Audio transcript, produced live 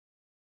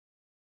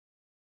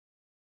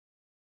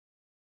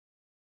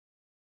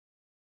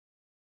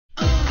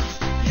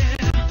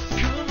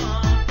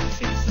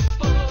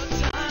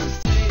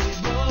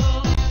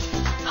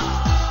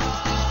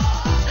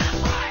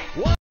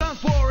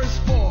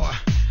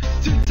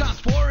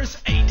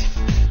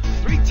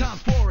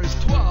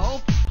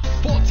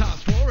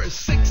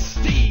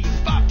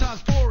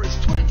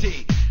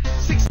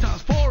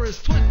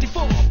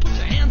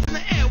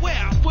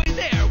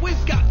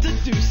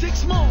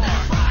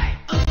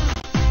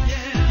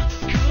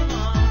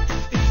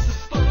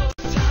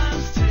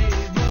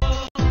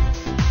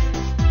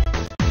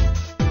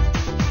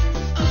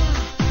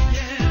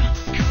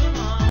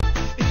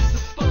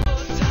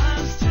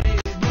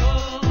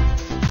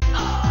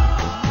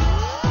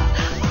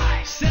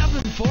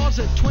fours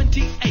are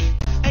 28,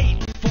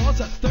 8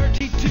 fours are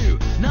 32,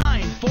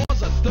 9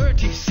 fours are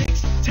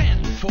 36,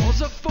 10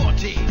 fours are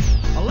 40,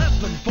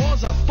 11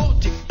 fours are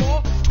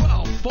 44,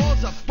 12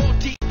 fours are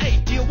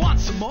 48. Do you want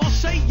some more?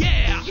 Say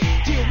yeah!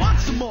 Do you want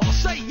some more?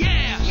 Say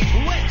yeah!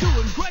 We're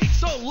doing great,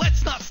 so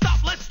let's not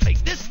stop. Let's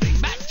take this thing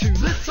back to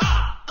the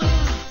top.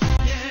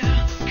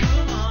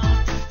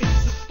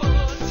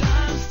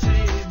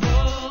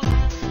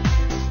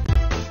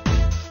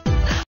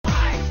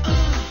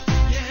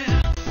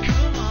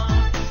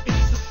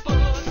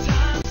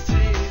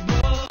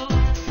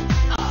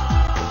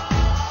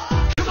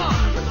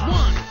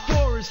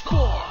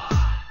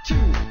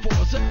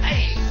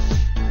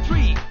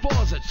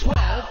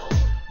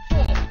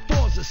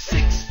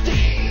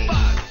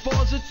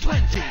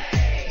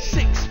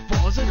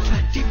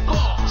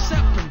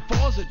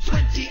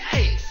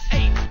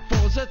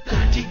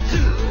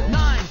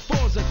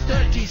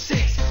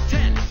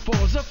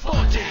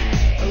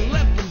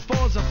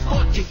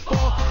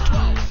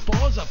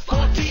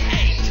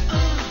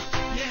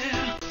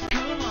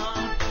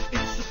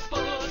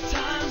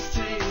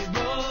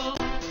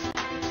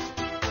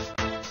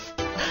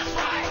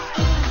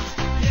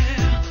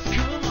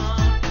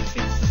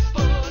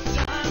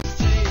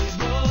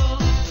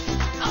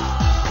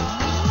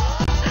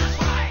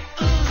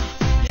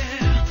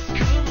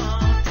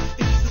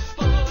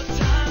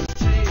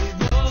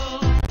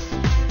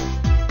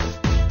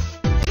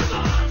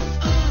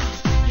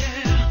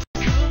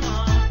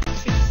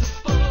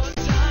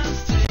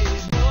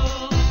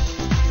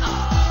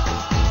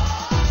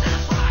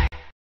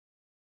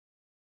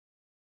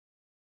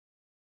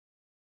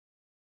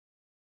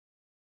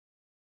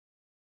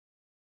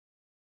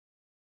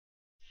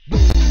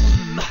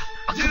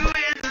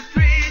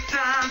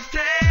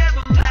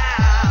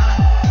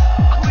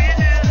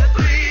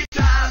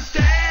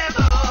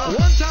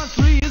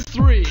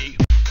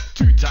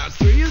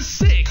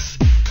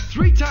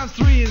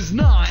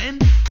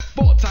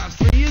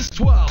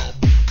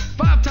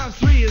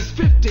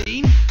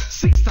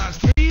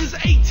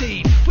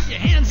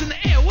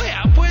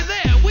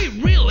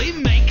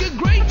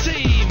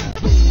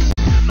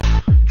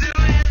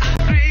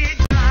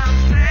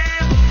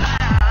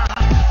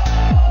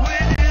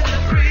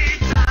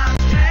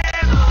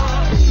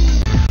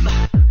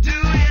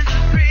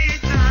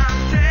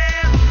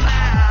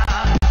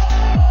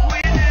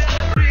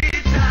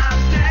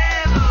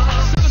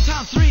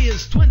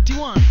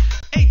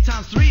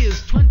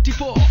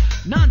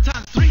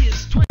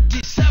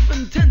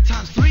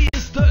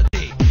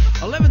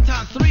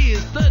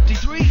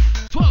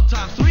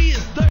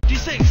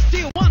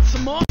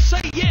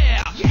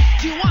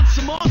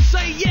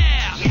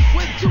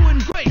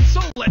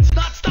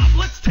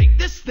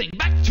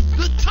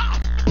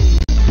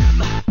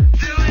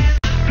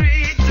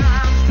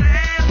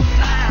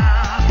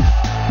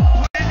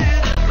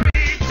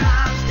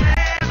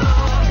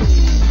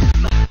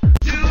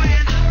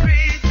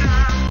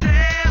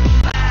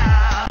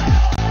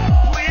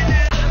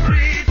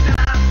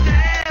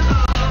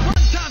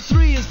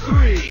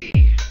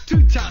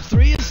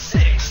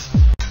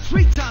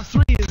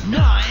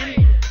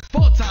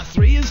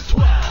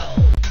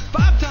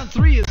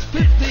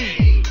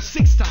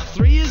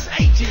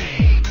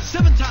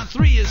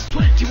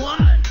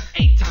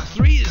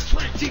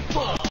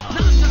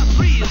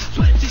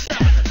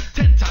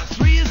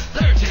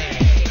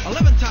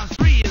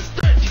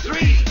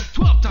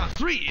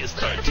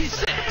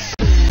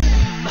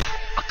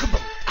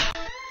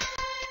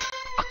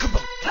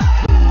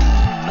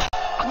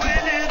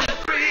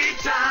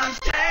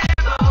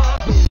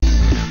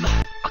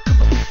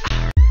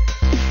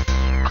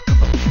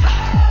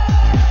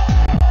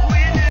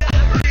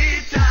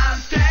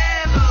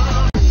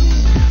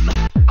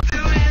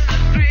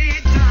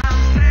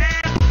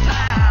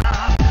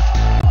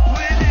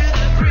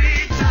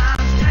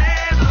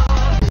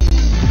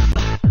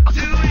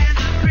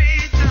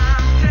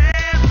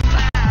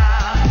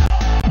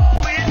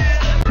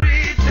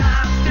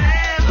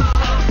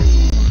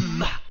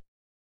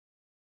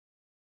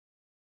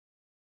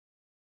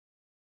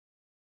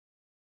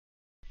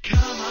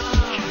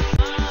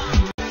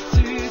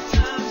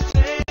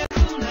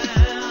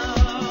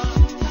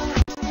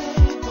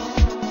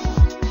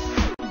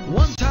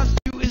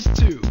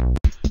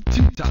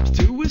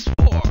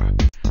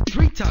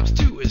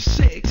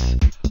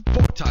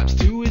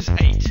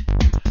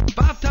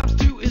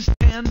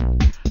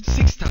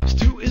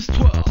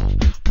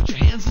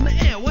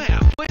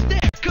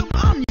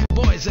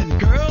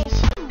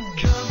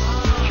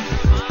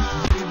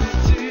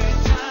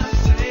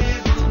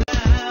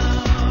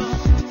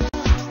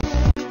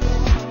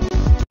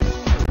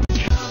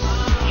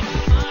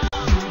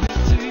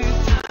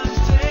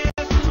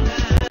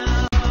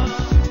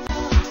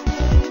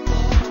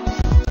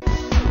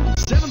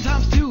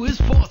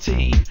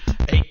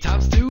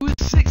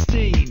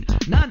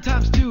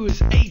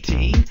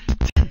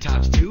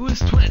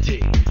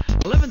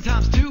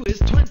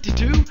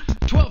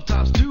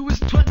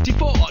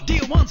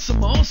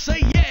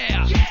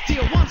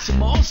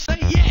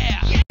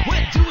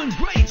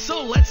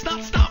 Let's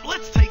not stop.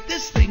 Let's take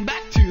this thing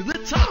back to the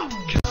top.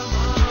 Come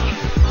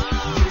on.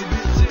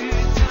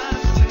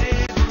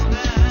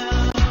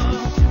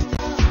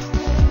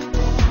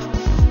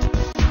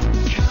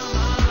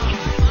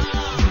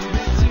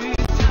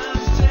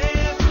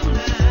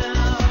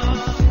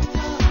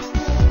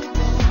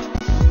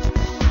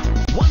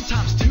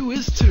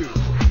 is 2.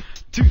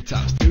 2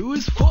 times 2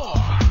 is 4.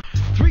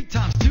 3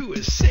 times 2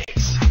 is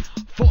 6.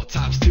 4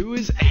 times 2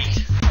 is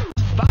 8.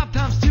 5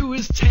 times 2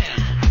 is 10.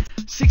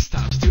 6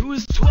 times 2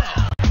 is 12.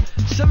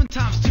 7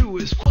 times 2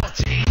 is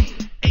 14.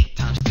 8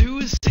 times 2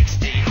 is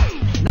 16.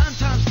 9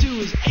 times 2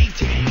 is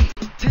 18.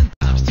 10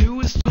 times 2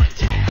 is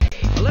 20.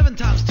 11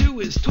 times 2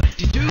 is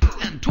 22.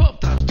 And 12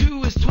 times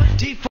 2 is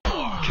 24.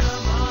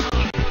 Come on,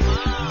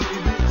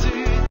 leave it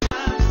 2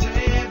 times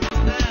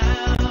table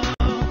now. Come on,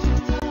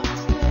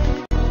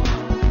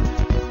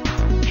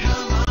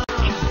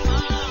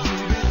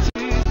 leave it 2 times table now. Come on, leave it 2 times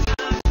table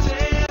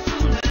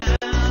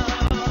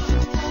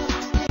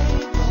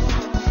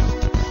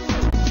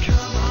now. Come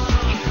on, leave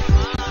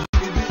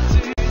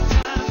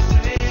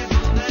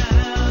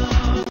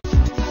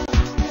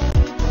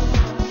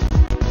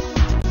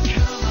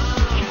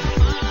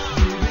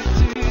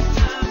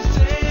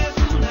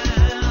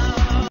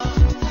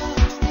it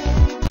 2 times table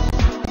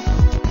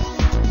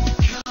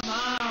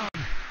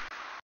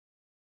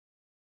now. Come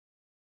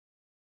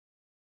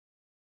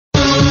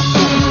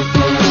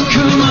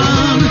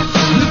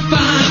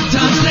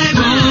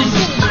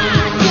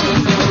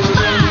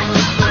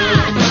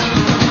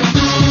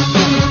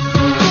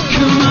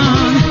on. Come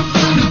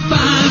on, the 5 times table. Come on, the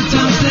 5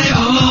 times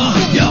table.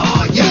 Yo,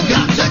 you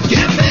got to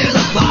give me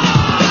the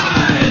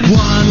 5.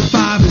 1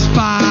 5 is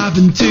 5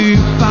 and 2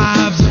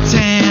 5s are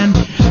 10.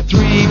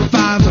 3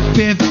 5s are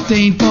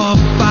 15. 4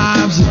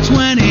 5s are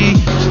 20.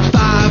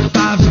 5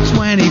 5s are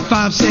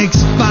 25. 6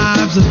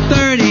 5s are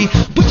 30.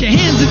 Put your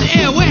hands in the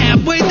air, we're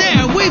halfway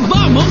there. We've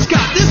almost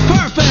got this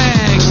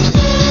perfect.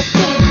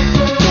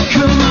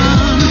 Come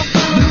on,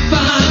 the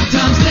 5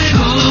 times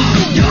table.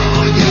 Yo,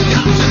 you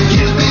got to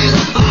give me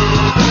the 5.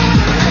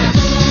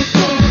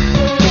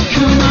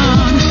 Come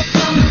on,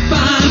 the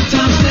 5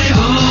 times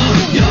table.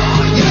 Yo,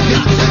 you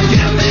got to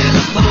give me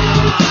the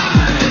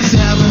 5.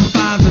 7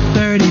 5s are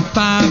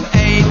 35.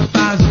 8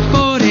 5s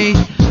are 40.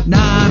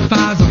 9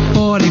 5s are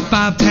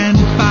 45. 10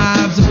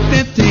 5s are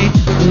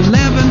 50.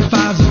 11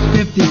 5s are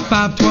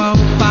 55. 12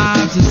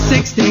 5s are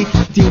 60.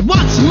 Do you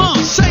want some more?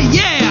 Say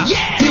yeah!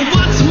 Yeah! Do you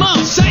want some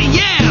more? Say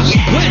yeah!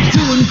 Yeah! We're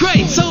doing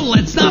great, so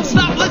let's not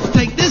stop. Let's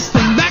take this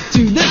thing back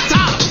to the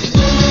top.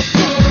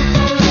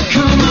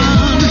 Come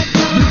on, the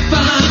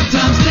 5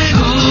 times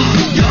table.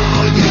 Yo,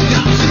 you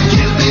got to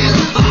give me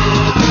the 5.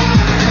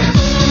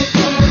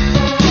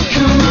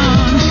 Come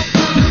on,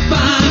 the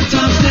 5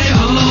 times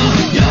table.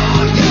 Yo,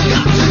 you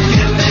got to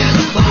give me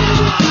the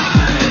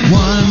 5.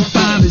 1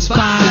 5 is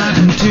 5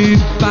 and 2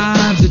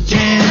 5s are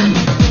 10.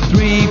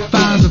 3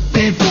 5s are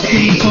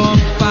 15. 4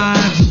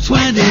 5s are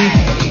 20.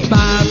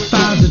 5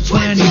 5s are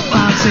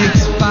 25.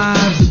 6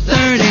 5s are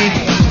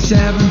 30.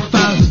 7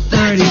 5s are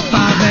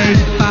 35. 8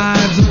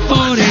 5s are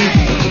 40.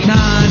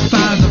 9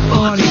 5s are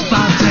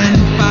 45. 10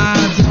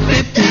 5s are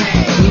 50.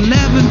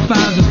 11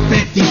 5s are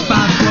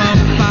 55. 12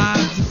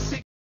 5s are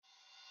 60.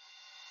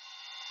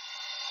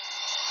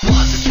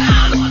 What's the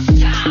time? What's the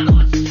time?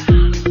 What's the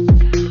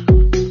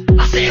time?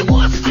 I said,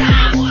 what's the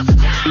time? What's the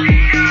time?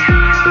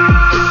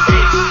 It's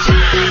 6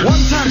 times.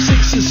 1 times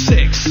 6 is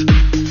 6.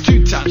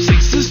 2 times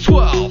 6 is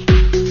 12.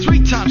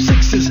 3 times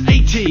 6 is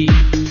 18.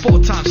 4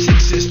 times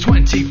 6 is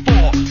 24.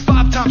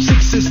 5 times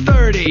 6 is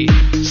 30.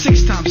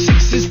 6 times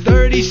 6 is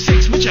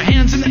 36. Put your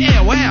hands in the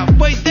air, we're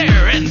halfway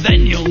there, and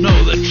then you'll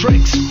know the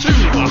tricks too.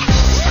 What's the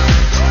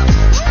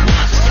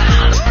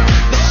time?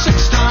 The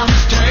 6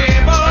 times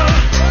table. I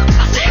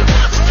said,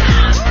 what's the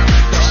time?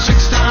 The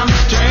 6 times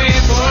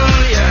table,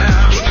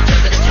 yeah. Can you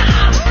give me the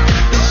time?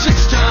 The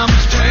 6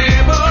 times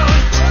table,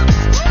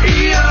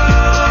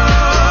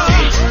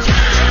 yeah.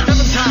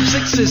 7 times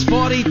 6 is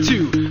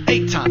 42.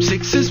 8 times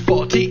 6 is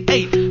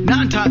 48.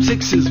 9 times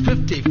 6 is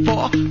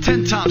 54.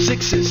 10 times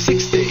 6 is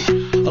 60.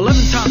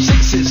 11 times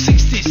 6 is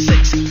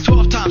 66.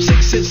 12 times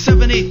 6 is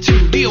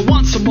 72. Do you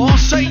want some more?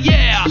 Say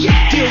yeah!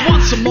 Yeah! Do you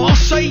want some more?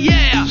 Say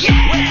yeah!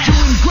 Yeah! We're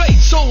doing great,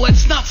 so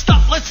let's not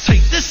stop. Let's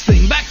take this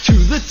thing back to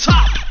the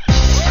top.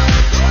 What's the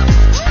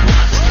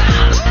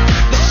time?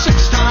 The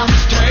 6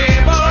 times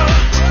table. I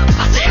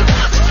said,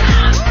 what's the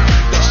time?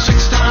 The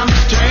 6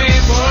 times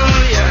table,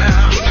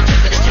 yeah. Can you give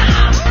me the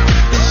time?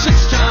 The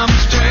 6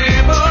 times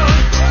table,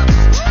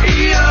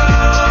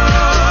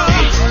 yeah.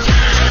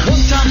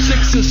 1 times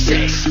 6 is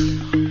 6.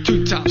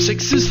 2 times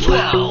 6 is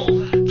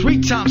 12.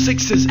 3 times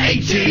 6 is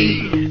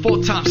 18.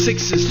 4 times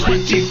 6 is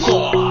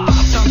 24.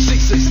 5 times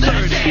 6 is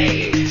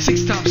 30.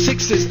 6 times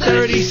 6 is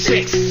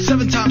 36.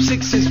 7 times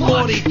 6 is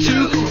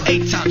 42.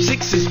 8 times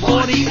 6 is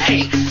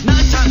 48.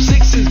 9 times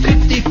 6 is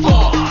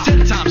 54.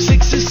 10 times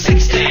 6 is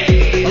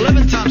 60.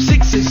 11 times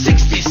 6 is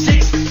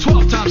 66.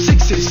 12 times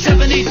 6 is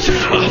 72.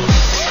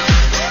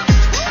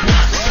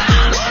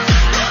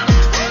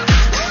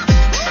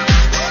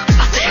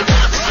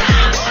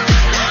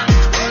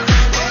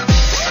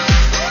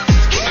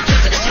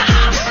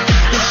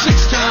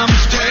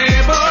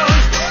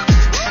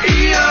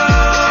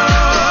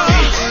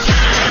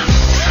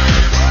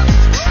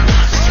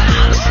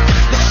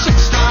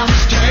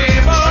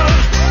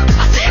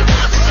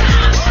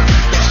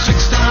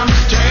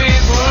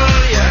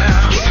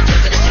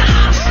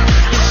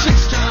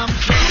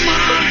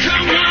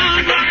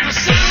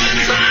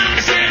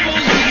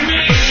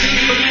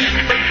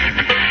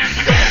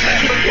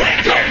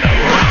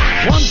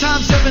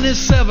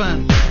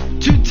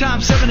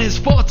 is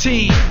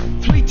 14.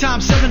 3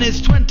 times 7 is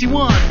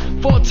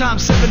 21. 4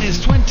 times 7 is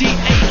 28.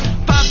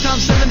 5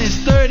 times 7 is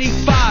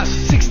 35.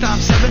 6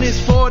 times 7 is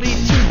 42.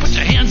 Put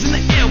your hands in the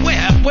air, we're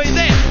halfway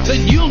there.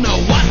 Then you'll know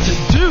what to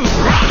do.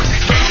 Rock!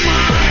 Come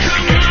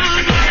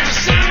on, rock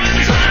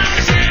 7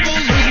 times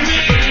tables with me.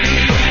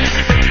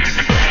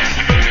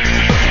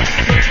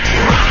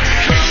 Rock!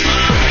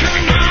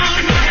 Come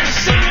on, rock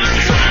 7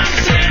 times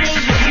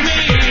tables with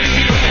me.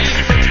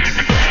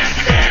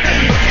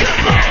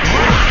 Come on,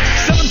 rock!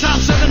 7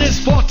 times 7 is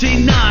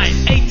 49.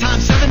 8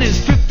 times 7 is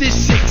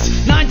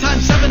 56. 9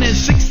 times 7 is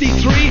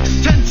 63.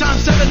 10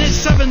 times 7 is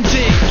 70.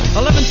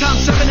 11 times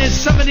 7 is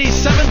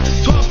 77.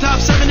 12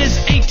 times 7 is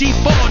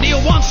 84. Do you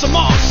want some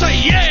more? Say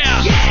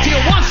yeah! Do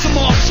you want some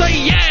more? Say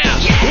yeah!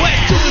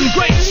 We're doing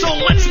great, so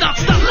let's not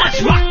stop.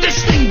 Let's rock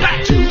this thing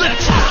back to the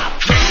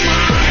top.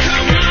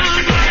 Come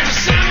on, rock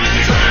 7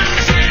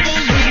 times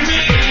tables with me.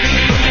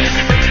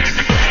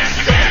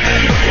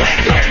 7, we're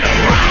gonna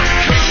rock.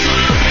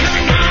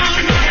 Come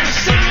on, rock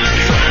 7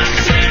 times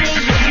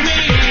tables with me.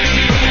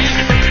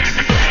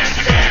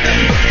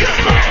 7,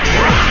 come on,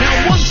 rock.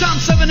 Now 1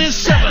 times 7 is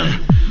 7.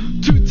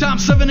 2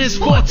 times 7 is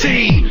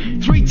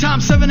 14. 3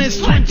 times 7 is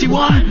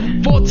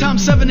 21. 4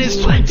 times 7 is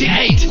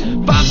 28.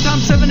 5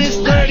 times 7 is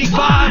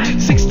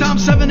 35. 6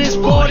 times 7 is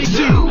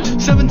 42.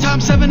 7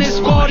 times 7 is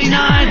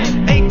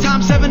 49. 8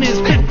 times 7 is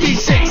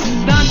 56.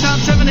 9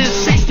 times 7 is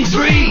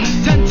 63.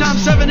 10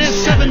 times 7 is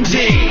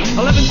 70.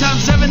 11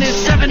 times 7 is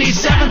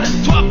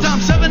 77. 12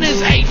 times 7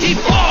 is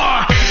 84.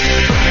 Rock!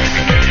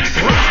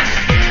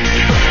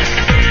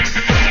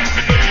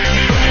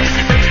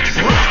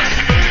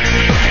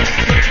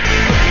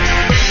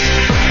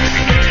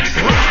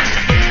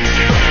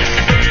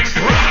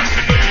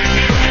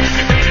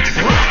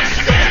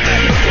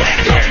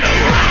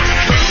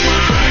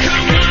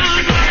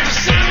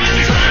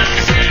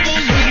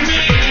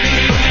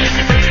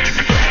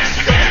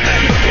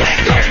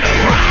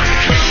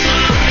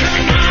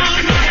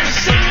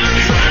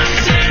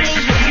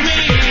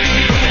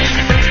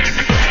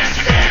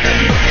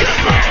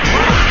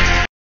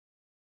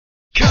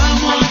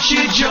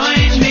 You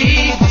join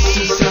me. This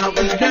is how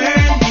we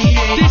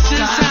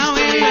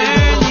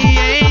learn the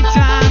 8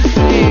 times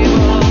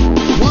table.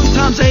 1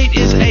 times 8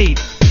 is 8.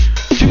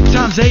 2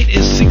 times 8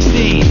 is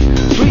 16.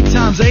 3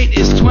 times 8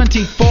 is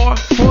 24.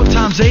 4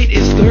 times 8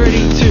 is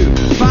 32.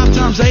 5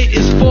 times 8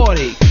 is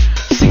 40.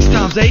 6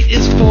 times 8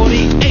 is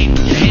 48.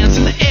 Put your hands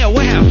in the air,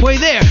 we're halfway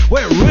there.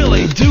 We're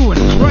really doing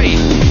great.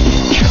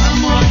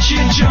 Come on, you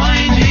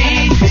join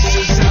me. This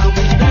is how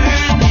we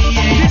learn the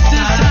 8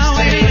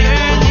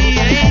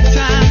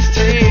 times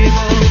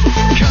table.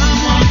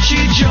 Come on,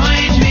 you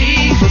join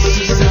me. This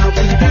is how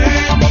we learn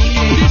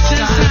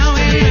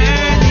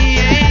the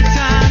 8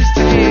 times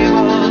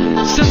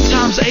table. 7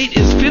 times 8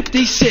 is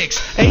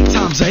 56. 8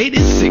 times 8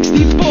 is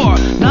 64.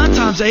 9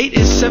 times 8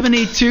 is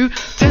 72.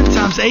 10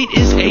 times 8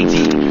 is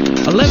 80.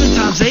 11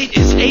 times 8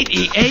 is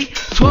 88.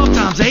 12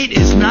 times 8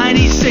 is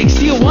 96.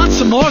 Do you want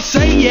some more?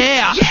 Say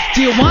yeah.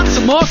 Do you want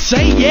some more?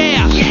 Say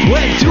yeah.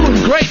 We're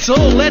doing great, so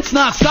let's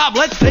not stop.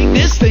 Let's take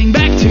this thing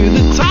back to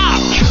the top.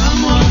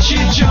 Come on, you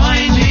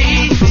join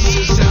me. This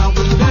is how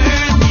we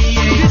learn the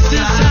 8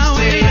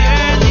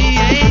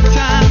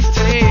 times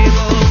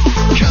table.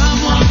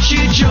 Come on,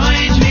 you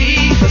join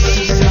me. This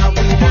is how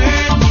we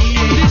learn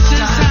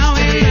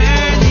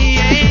the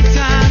 8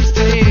 times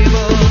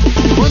table.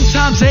 1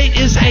 times 8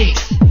 is 8.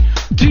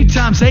 2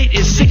 times 8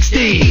 is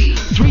 60.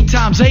 3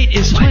 times 8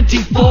 is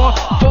 24.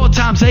 4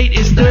 times 8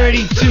 is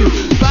 32.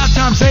 5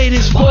 times 8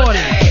 is 40.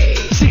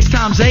 6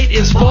 times 8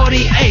 is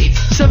 48.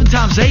 7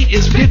 times 8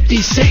 is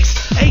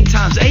 56. 8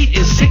 times 8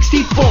 is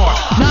 64.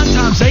 9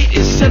 times 8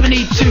 is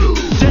 72.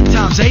 10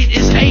 times 8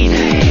 is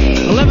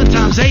 80. 11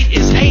 times 8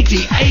 is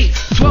 88.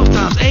 12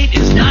 times 8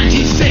 is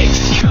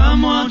 96.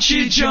 Come on,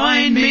 you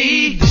join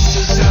me. This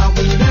is how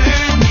we learn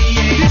the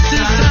 8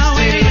 times.